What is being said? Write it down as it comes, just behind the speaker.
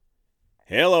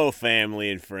Hello, family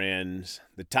and friends.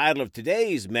 The title of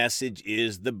today's message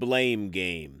is The Blame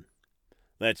Game.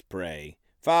 Let's pray.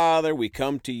 Father, we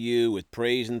come to you with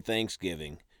praise and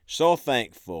thanksgiving. So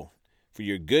thankful for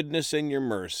your goodness and your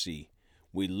mercy.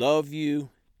 We love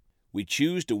you. We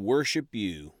choose to worship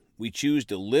you. We choose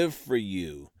to live for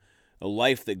you, a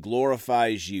life that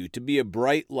glorifies you, to be a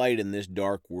bright light in this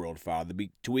dark world, Father,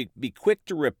 to be quick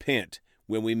to repent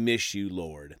when we miss you,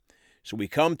 Lord. So we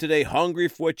come today hungry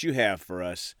for what you have for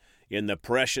us. In the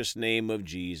precious name of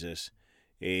Jesus,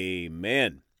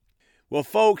 amen. Well,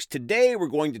 folks, today we're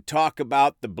going to talk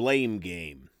about the blame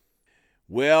game.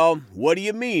 Well, what do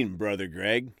you mean, Brother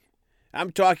Greg?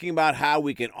 I'm talking about how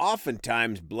we can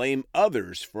oftentimes blame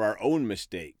others for our own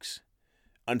mistakes.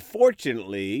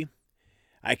 Unfortunately,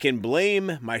 I can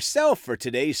blame myself for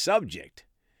today's subject.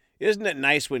 Isn't it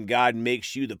nice when God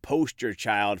makes you the poster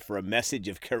child for a message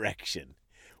of correction?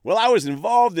 Well, I was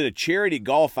involved in a charity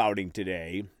golf outing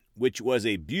today, which was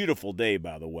a beautiful day,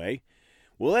 by the way.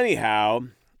 Well, anyhow,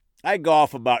 I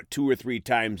golf about 2 or 3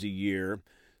 times a year,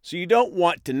 so you don't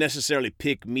want to necessarily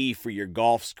pick me for your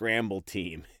golf scramble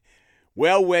team.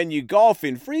 Well, when you golf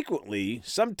infrequently,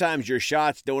 sometimes your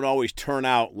shots don't always turn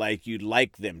out like you'd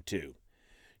like them to.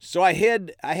 So I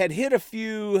had hit a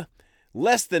few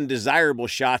less than desirable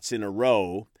shots in a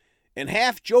row, and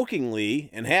half jokingly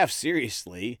and half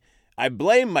seriously, I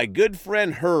blame my good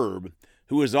friend Herb,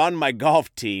 who was on my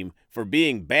golf team, for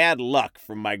being bad luck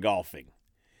from my golfing.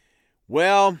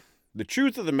 Well, the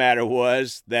truth of the matter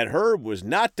was that Herb was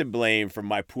not to blame for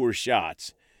my poor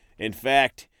shots. In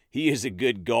fact, he is a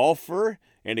good golfer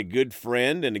and a good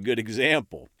friend and a good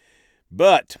example.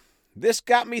 But this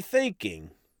got me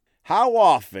thinking, how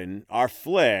often our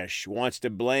flesh wants to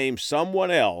blame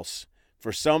someone else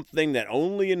for something that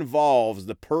only involves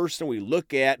the person we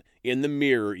look at in the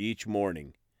mirror each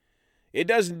morning. It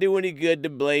doesn't do any good to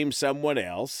blame someone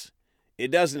else.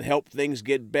 It doesn't help things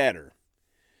get better.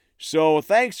 So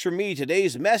thanks for me,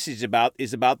 today's message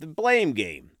is about the blame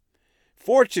game.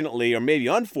 Fortunately, or maybe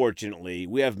unfortunately,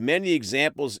 we have many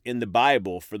examples in the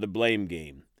Bible for the blame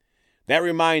game. That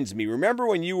reminds me, remember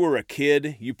when you were a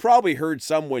kid, you probably heard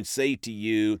someone say to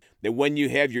you that when you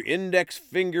have your index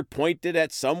finger pointed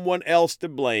at someone else to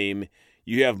blame,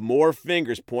 you have more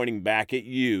fingers pointing back at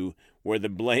you where the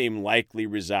blame likely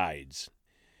resides.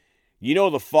 You know,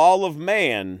 the fall of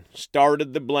man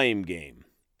started the blame game.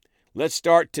 Let's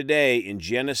start today in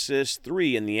Genesis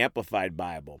 3 in the Amplified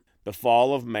Bible, the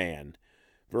fall of man.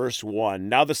 Verse 1,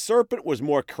 Now the serpent was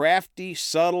more crafty,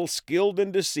 subtle, skilled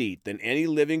in deceit than any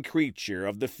living creature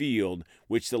of the field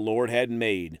which the Lord had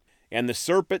made. And the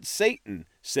serpent Satan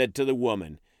said to the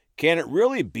woman, Can it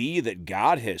really be that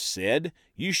God has said,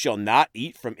 You shall not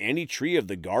eat from any tree of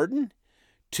the garden?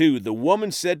 2, The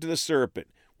woman said to the serpent,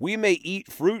 We may eat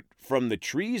fruit from the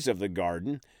trees of the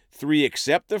garden. 3,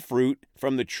 Except the fruit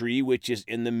from the tree which is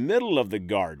in the middle of the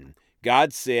garden.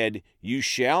 God said, You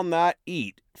shall not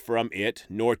eat from it,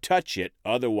 nor touch it,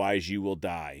 otherwise you will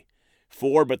die.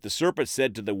 4, But the serpent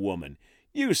said to the woman,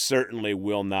 You certainly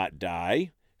will not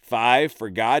die. 5, For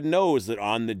God knows that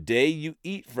on the day you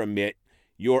eat from it,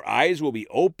 your eyes will be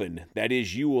opened, that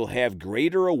is, you will have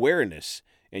greater awareness,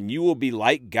 and you will be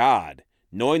like God,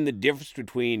 knowing the difference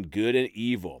between good and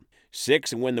evil.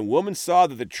 6, And when the woman saw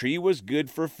that the tree was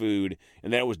good for food,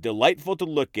 and that it was delightful to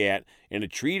look at, and a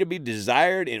tree to be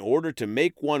desired in order to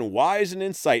make one wise and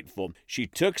insightful, she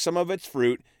took some of its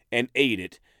fruit and ate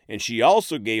it, and she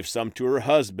also gave some to her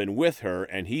husband with her,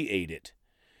 and he ate it.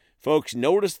 Folks,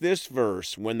 notice this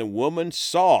verse, when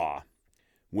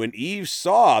Eve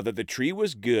saw that the tree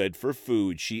was good for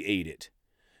food, she ate it.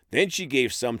 Then she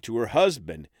gave some to her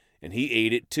husband, and he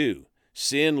ate it too.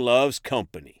 Sin loves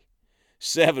company.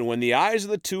 7, When the eyes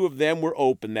of the two of them were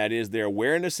opened, that is, their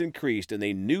awareness increased, and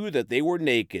they knew that they were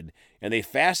naked, and they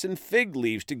fastened fig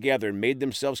leaves together and made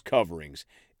themselves coverings.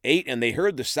 8, And they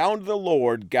heard the sound of the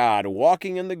Lord God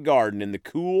walking in the garden in the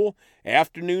cool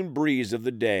afternoon breeze of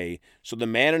the day. So the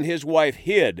man and his wife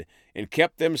hid and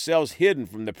kept themselves hidden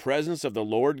from the presence of the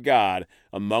Lord God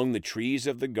among the trees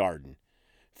of the garden.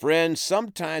 Friends,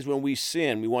 sometimes when we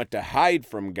sin, we want to hide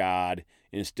from God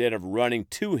instead of running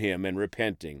to him and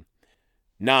repenting.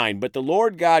 9, But the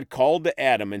Lord God called to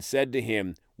Adam and said to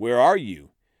him, Where are you?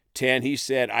 10, He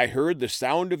said, I heard the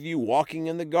sound of you walking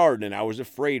in the garden, and I was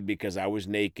afraid because I was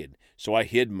naked, so I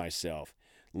hid myself.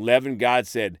 11, God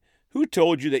said, Who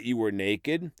told you that you were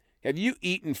naked? Have you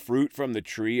eaten fruit from the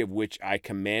tree of which I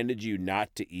commanded you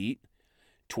not to eat?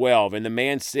 12, And the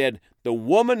man said, The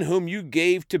woman whom you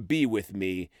gave to be with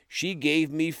me, she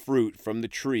gave me fruit from the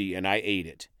tree, and I ate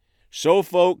it. So,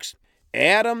 folks,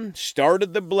 Adam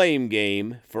started the blame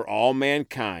game for all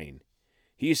mankind.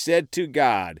 He said to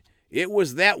God, "It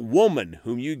was that woman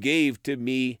whom you gave to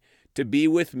me to be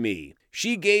with me.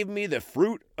 She gave me the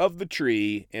fruit of the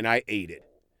tree, and I ate it."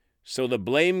 So the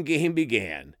blame game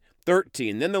began.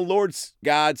 13. Then the Lord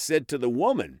God said to the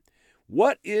woman,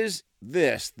 "What is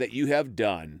this that you have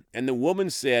done?" And the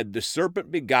woman said, "The serpent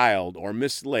beguiled," or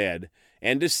misled,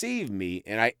 "and deceived me,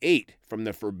 and I ate from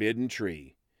the forbidden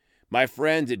tree." My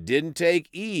friends, it didn't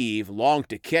take Eve long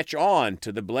to catch on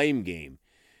to the blame game.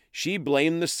 She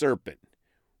blamed the serpent,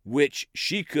 which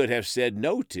she could have said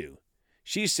no to.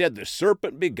 She said, "The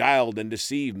serpent beguiled and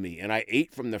deceived me, and I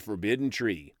ate from the forbidden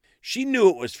tree." She knew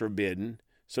it was forbidden,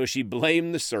 so she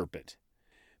blamed the serpent.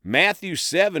 Matthew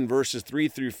 7, verses 3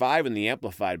 through 5 in the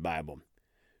Amplified Bible.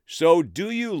 "So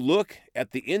do you look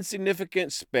at the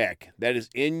insignificant speck that is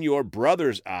in your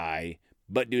brother's eye,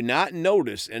 but do not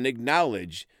notice and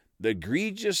acknowledge the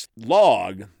egregious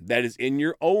log that is in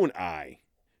your own eye?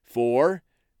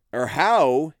 Or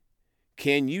how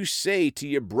can you say to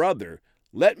your brother,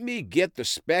 'Let me get the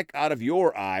speck out of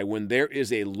your eye,' when there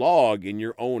is a log in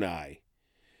your own eye?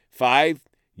 5.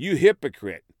 You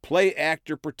hypocrite, play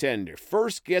actor, pretender.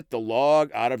 First get the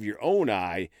log out of your own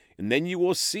eye, and then you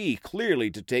will see clearly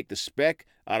to take the speck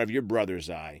out of your brother's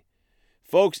eye."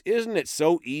 Folks, isn't it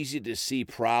so easy to see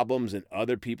problems in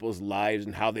other people's lives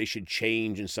and how they should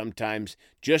change, and sometimes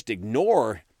just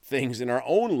ignore things in our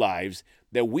own lives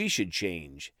that we should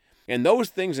change? And those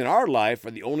things in our life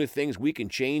are the only things we can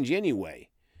change anyway.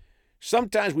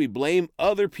 Sometimes we blame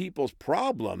other people's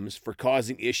problems for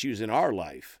causing issues in our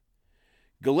life.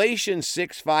 Galatians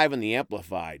 6:5 in the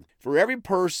Amplified. "For every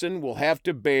person will have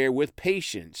to bear with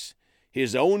patience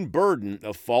his own burden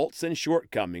of faults and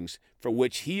shortcomings, for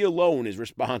which he alone is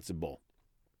responsible."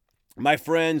 My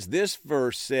friends, this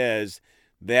verse says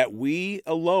that we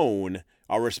alone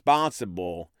are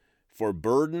responsible for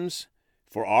burdens,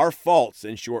 for our faults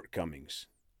and shortcomings.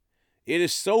 It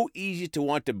is so easy to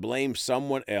want to blame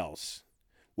someone else.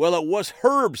 Well, it was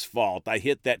Herb's fault I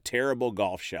hit that terrible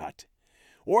golf shot.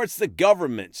 Or it's the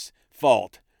government's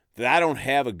fault that I don't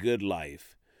have a good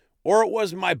life. Or it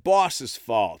was my boss's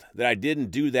fault that I didn't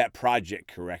do that project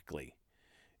correctly.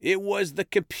 It was the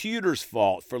computer's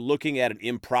fault for looking at an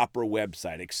improper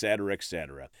website, etc.,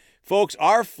 etc. Folks,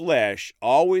 our flesh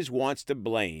always wants to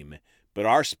blame, but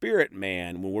our spirit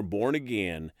man, when we're born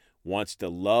again, wants to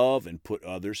love and put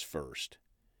others first.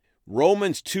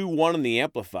 Romans 2:1 in the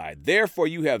Amplified. "Therefore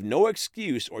you have no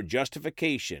excuse or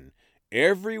justification,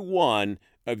 every one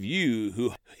of you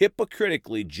who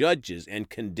hypocritically judges and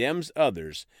condemns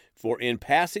others, for in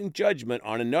passing judgment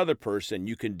on another person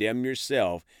you condemn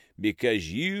yourself,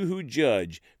 because you who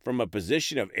judge from a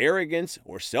position of arrogance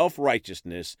or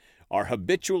self-righteousness are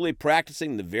habitually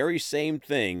practicing the very same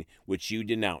thing which you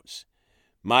denounce."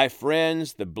 My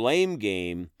friends, the blame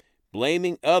game,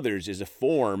 blaming others, is a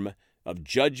form of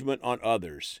judgment on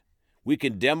others. We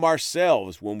condemn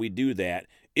ourselves when we do that,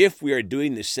 if we are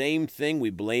doing the same thing we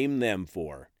blame them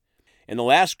for. And the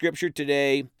last scripture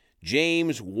today,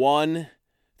 James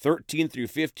 1:13 through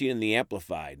 15 in the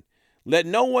Amplified. "Let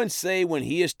no one say when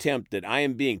he is tempted, 'I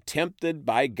am being tempted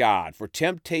by God,' for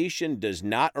temptation does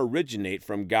not originate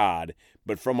from God,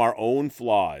 but from our own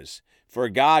flaws. For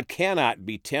God cannot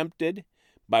be tempted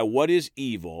by what is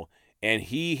evil, and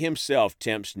he himself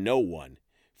tempts no one."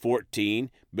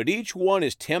 14, "But each one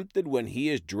is tempted when he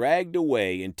is dragged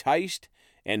away, enticed,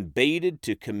 and baited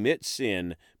to commit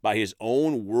sin by his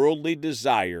own worldly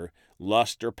desire,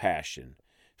 lust, or passion."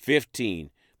 15,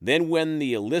 "Then when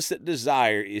the illicit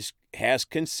desire has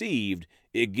conceived,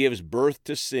 it gives birth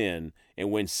to sin, and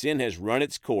when sin has run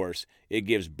its course, it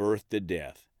gives birth to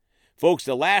death." Folks,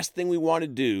 the last thing we want to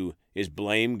do is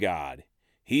blame God.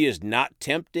 He is not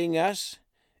tempting us,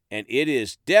 and it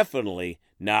is definitely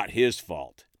not his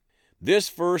fault. This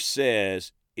verse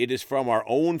says it is from our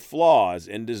own flaws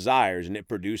and desires, and it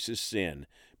produces sin.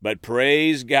 But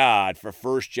praise God for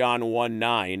 1 John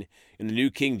 1:9 in the New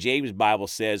King James Bible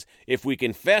says, "If we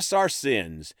confess our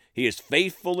sins, he is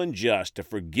faithful and just to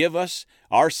forgive us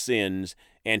our sins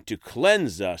and to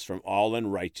cleanse us from all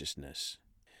unrighteousness."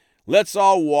 Let's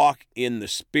all walk in the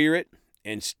Spirit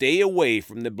and stay away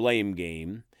from the blame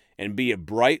game and be a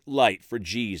bright light for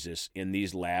Jesus in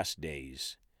these last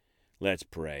days. Let's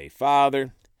pray.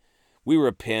 Father, we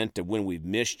repent of when we've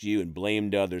missed you and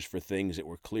blamed others for things that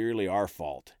were clearly our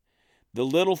fault. The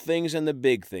little things and the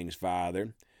big things,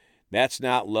 Father. That's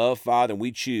not love, Father, and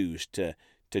we choose to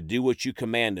do what you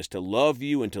command us, to love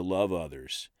you and to love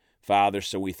others. Father,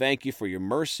 so we thank you for your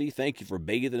mercy. Thank you for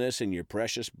bathing us in your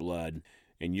precious blood.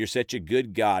 And you're such a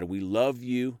good God. We love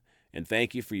you and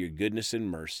thank you for your goodness and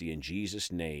mercy. In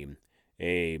Jesus' name,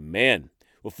 amen.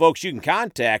 Well, folks, you can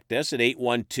contact us at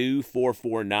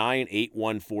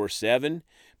 812-449-8147.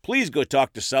 Please go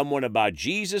talk to someone about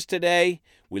Jesus today.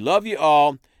 We love you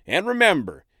all. And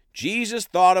remember, Jesus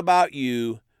thought about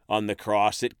you on the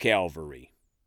cross at Calvary.